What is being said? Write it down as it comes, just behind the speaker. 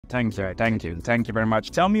Thank you. Thank you very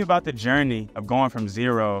much. Tell me about the journey of going from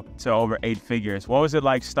 0 to over 8 figures. What was it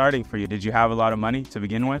like starting for you? Did you have a lot of money to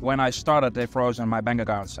begin with? When I started, they froze on my bank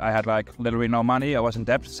accounts. I had like literally no money. I was in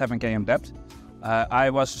debt, 7K in debt. I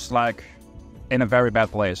was just like in a very bad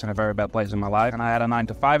place in my life. And I had a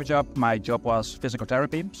 9-to-5 job. My job was physical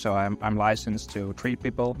therapy, so I'm licensed to treat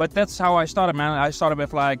people. But that's how I started, man. I started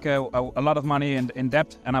with like a lot of money in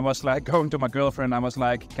debt, and I was like going to my girlfriend. I was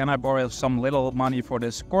like, can I borrow some little money for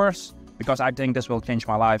this course? Because I think this will change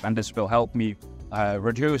my life and this will help me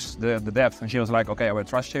reduce the debt. And she was like, okay, I will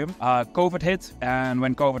trust you. COVID hit, and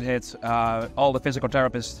when COVID hit, all the physical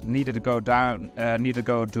therapists needed to go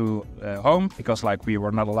to home because like we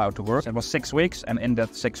were not allowed to work. It was 6 weeks, and in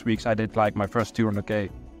that 6 weeks I did like my first 200K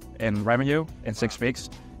in revenue in 6 weeks,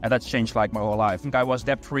 and that changed like my whole life. I think I was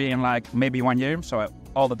debt free in like maybe 1 year, so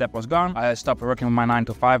all the debt was gone. I stopped working with my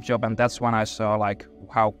 9-to-5 job, and that's when I saw like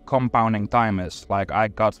how compounding time is. Like I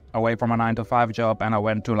got away from a 9-to-5 job and I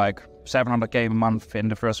went to like 700K a month in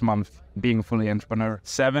the first month being fully entrepreneur.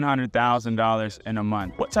 $700,000 in a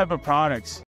month. What type of products